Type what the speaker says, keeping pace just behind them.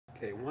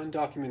Okay, one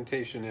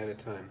documentation at a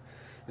time.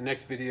 The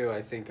next video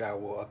I think I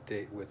will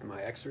update with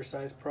my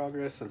exercise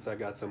progress since I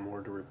got some more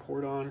to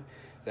report on.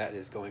 That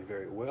is going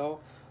very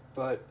well.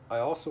 But I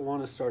also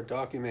want to start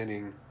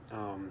documenting,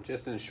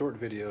 just in short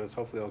videos,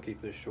 hopefully I'll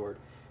keep this short,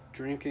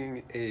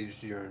 drinking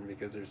aged urine,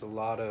 because there's a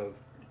lot of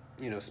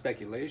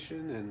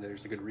speculation, and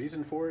there's a good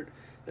reason for it.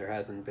 There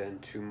hasn't been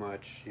too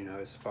much,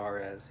 as far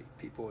as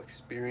people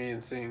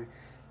experiencing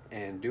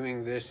and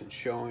doing this and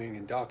showing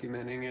and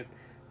documenting it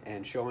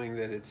and showing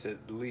that it's at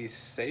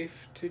least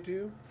safe to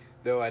do.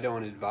 Though I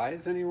don't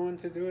advise anyone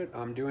to do it,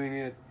 I'm doing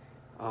it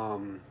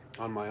on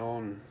my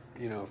own,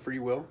 free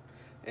will.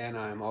 And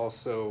I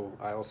also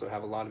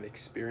have a lot of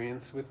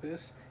experience with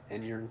this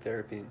and urine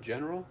therapy in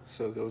general.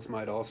 So those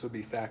might also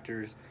be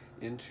factors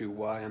into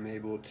why I'm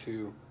able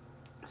to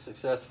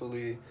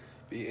successfully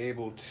be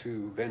able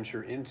to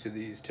venture into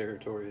these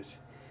territories.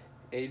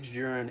 Aged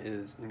urine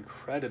is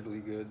incredibly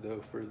good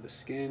though for the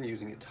skin,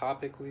 using it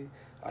topically.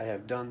 I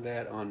have done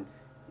that on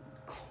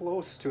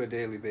close to a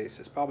daily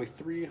basis, probably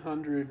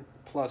 300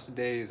 plus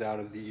days out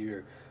of the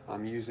year.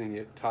 I'm using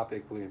it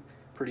topically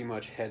pretty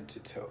much head to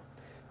toe.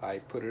 I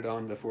put it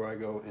on before I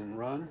go and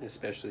run,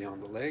 especially on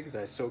the legs.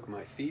 I soak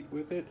my feet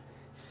with it.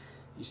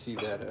 You see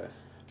that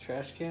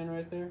trash can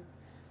right there?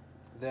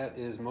 That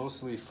is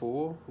mostly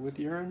full with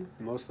urine,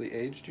 mostly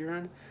aged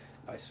urine.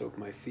 I soak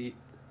my feet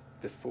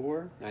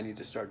before. I need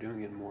to start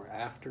doing it more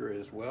after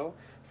as well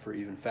for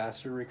even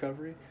faster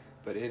recovery,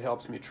 but it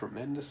helps me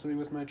tremendously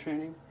with my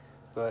training.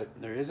 But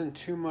there isn't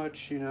too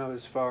much,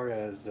 as far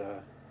as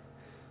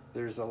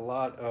there's a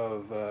lot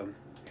of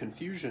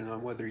confusion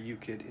on whether you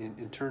could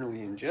internally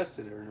ingest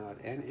it or not,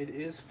 and it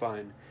is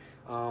fine.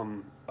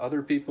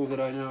 Other people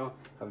that I know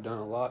have done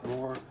a lot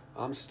more.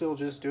 I'm still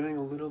just doing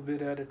a little bit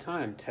at a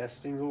time,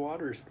 testing the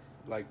waters,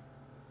 like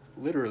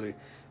literally,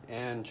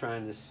 and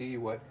trying to see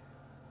what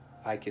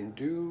I can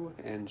do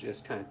and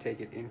just kind of take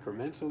it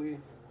incrementally.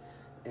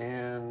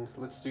 And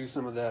let's do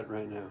some of that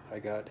right now.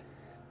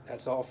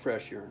 That's all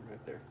fresh urine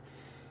right there.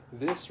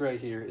 This right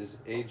here is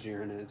aged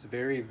urine, and it's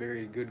very,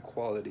 very good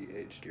quality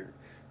aged urine.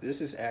 This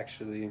is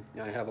actually,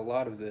 I have a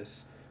lot of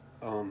this,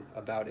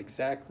 about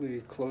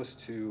exactly close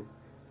to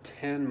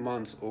 10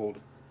 months old.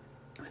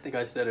 I think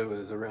I said it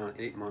was around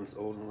 8 months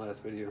old in the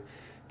last video,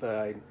 but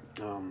I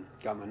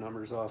got my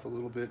numbers off a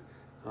little bit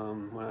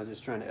when I was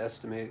just trying to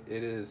estimate.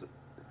 It is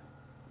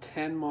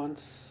 10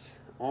 months,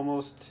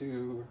 almost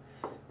to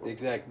the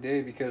exact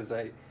day, because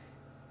I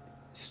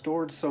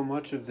stored so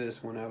much of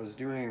this when I was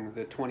doing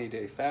the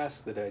 20-day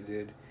fast that I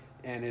did,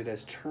 and it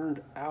has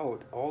turned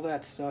out, all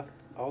that stuff,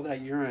 all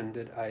that urine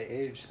that I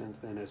aged since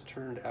then has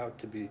turned out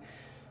to be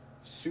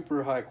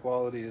super high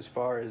quality as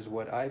far as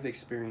what I've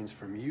experienced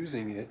from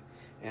using it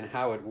and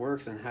how it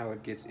works and how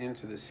it gets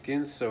into the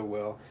skin so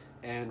well,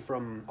 and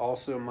from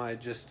also my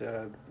just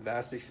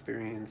vast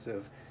experience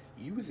of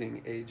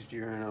using aged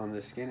urine on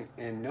the skin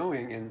and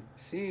knowing and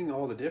seeing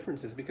all the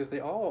differences, because they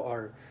all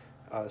are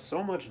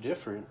so much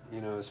different,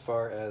 as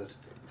far as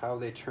how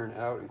they turn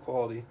out in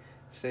quality.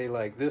 Say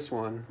like this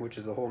one, which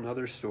is a whole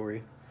nother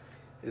story,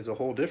 is a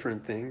whole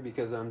different thing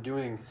because I'm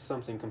doing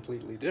something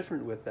completely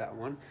different with that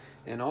one.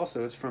 And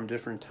also it's from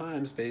different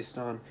times, based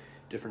on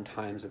different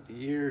times of the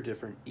year,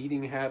 different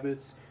eating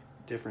habits,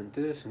 different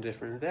this and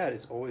different that.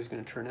 It's always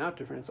going to turn out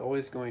different. It's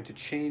always going to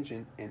change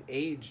and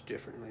age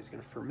differently. It's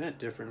going to ferment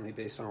differently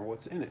based on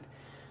what's in it.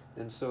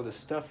 And so the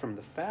stuff from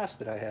the fast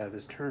that I have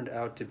has turned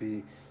out to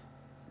be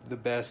the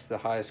best, the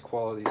highest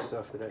quality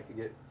stuff that I could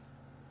get.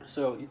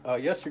 So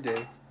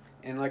yesterday,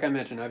 and like I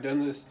mentioned, I've done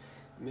this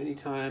many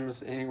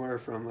times, anywhere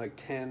from like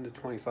 10 to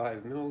 25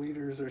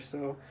 milliliters or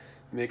so,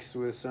 mixed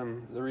with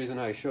some. The reason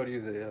I showed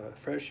you the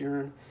fresh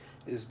urine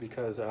is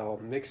because I'll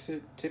mix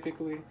it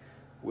typically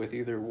with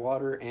either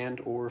water and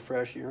or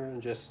fresh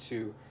urine just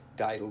to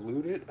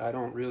dilute it. I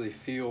don't really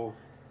feel,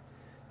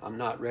 I'm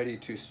not ready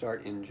to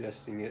start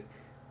ingesting it,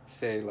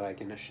 say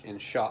like in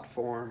shot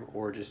form,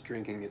 or just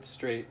drinking it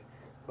straight,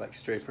 like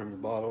straight from the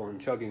bottle and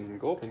chugging and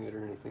gulping it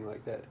or anything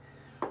like that.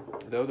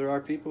 Though there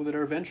are people that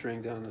are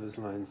venturing down those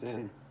lines,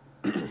 and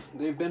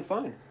they've been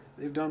fine.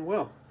 They've done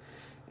well,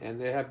 and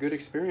they have good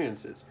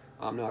experiences.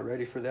 I'm not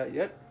ready for that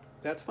yet.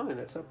 That's fine.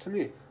 That's up to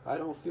me. I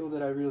don't feel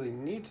that I really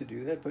need to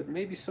do that, but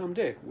maybe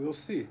someday. We'll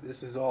see.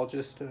 This is all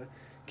just a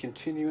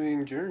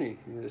continuing journey,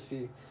 to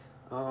see.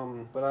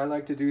 But I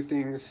like to do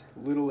things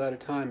little at a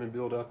time and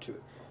build up to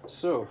it.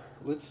 So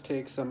let's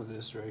take some of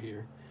this right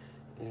here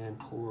and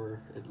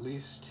pour at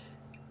least,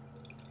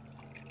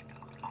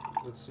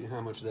 let's see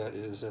how much that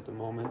is at the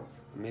moment.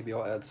 Maybe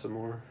I'll add some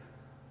more.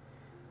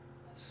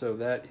 So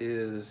that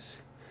is,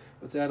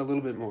 let's add a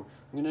little bit more.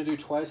 I'm going to do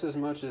twice as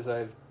much as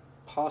I've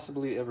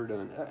possibly ever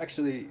done.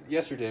 Actually,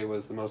 yesterday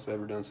was the most I've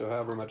ever done, so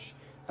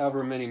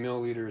however many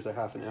milliliters a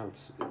half an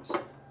ounce is.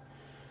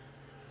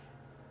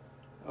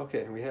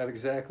 Okay, we have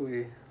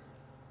exactly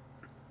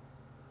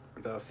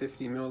about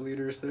 50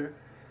 milliliters there.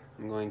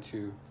 I'm going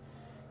to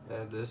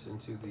add this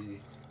into the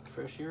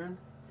fresh urine.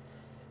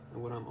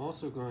 And what I'm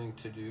also going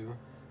to do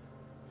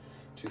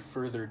to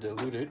further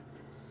dilute it,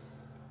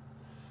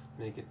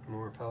 make it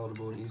more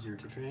palatable and easier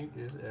to drink,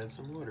 is add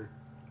some water.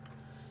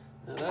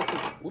 Now that's a,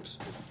 whoops,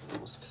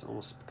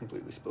 almost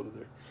completely spilled it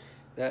there.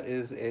 That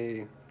is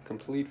a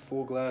complete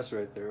full glass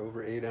right there,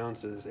 over 8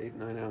 ounces,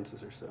 9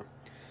 ounces or so.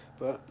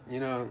 But, you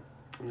know,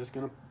 I'm just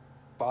gonna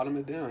bottom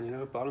it down, you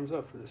know, bottoms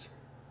up for this.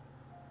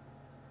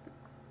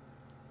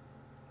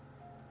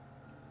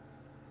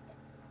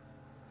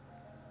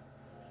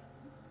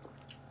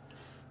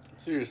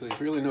 Seriously, it's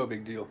really no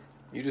big deal.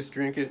 You just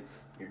drink it,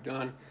 you're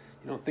done.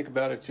 You don't think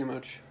about it too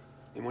much.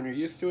 And when you're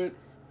used to it,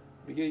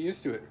 you get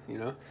used to it, you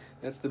know?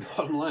 That's the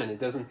bottom line.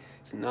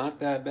 It's not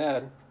that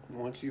bad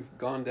once you've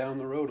gone down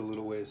the road a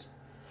little ways.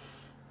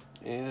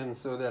 And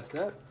so that's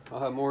that.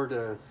 I'll have more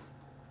to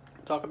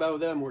talk about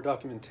with that, more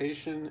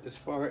documentation as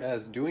far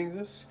as doing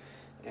this.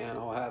 And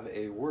I'll have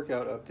a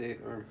workout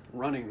update or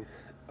running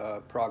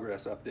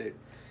progress update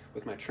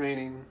with my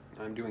training.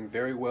 I'm doing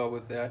very well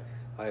with that.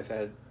 I've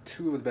had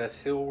 2 of the best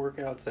hill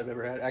workouts I've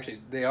ever had.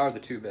 Actually, they are the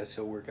 2 best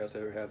hill workouts I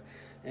ever have.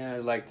 And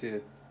I'd like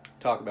to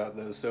talk about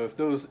those. So if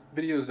those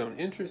videos don't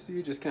interest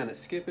you, just kind of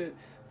skip it.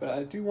 But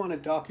I do want to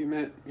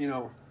document, you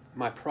know,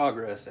 my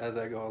progress as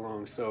I go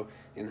along. So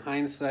in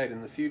hindsight,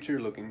 in the future,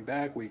 looking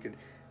back, we could,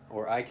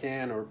 or I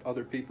can, or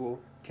other people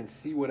can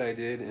see what I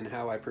did and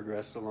how I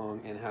progressed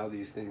along and how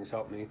these things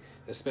helped me,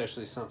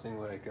 especially something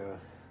like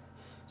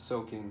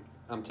soaking.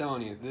 I'm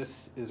telling you,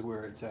 this is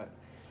where it's at.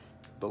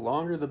 The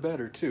longer the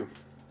better too.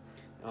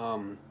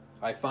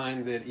 I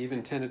find that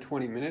even 10 to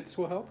 20 minutes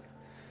will help,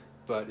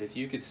 but if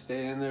you could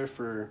stay in there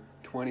for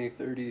 20,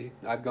 30,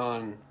 I've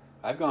gone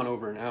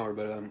over an hour,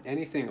 but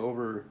anything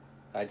over,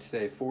 I'd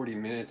say 40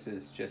 minutes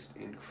is just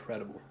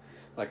incredible.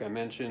 Like I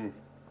mentioned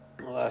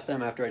last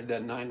time, after I did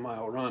that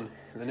 9-mile run,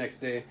 the next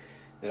day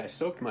that I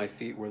soaked my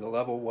feet where the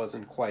level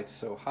wasn't quite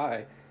so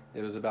high,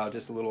 it was about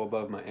just a little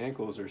above my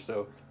ankles or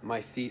so,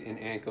 my feet and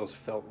ankles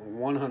felt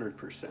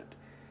 100%,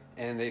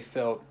 and they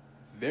felt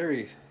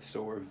very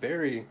sore,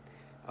 very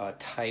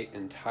tight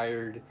and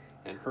tired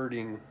and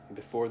hurting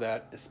before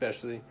that,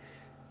 especially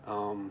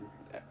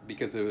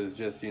because it was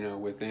just, you know,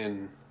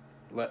 within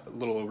a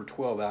little over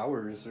 12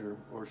 hours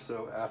or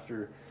so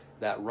after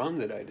that run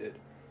that I did.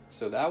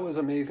 So that was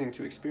amazing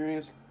to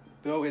experience,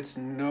 though it's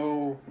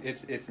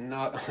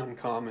not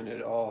uncommon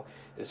at all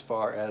as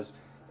far as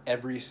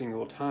every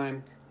single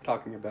time. I'm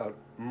talking about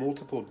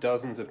multiple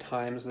dozens of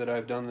times that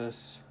I've done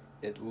this,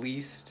 at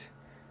least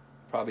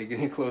probably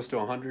getting close to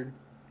 100,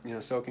 you know,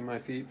 soaking my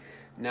feet.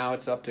 Now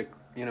it's up to,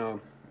 you know,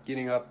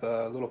 getting up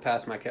a little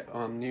past my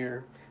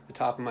near the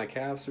top of my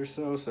calves or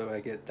so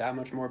I get that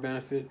much more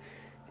benefit.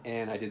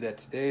 And I did that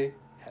today,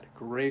 had a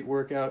great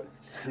workout.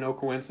 It's no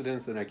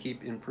coincidence that I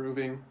keep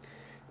improving,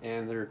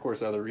 and there are of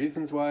course other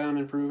reasons why I'm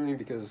improving,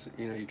 because,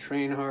 you know, you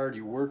train hard,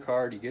 you work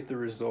hard, you get the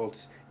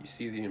results, you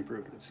see the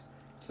improvements.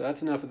 So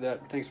that's enough of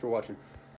that. Thanks for watching.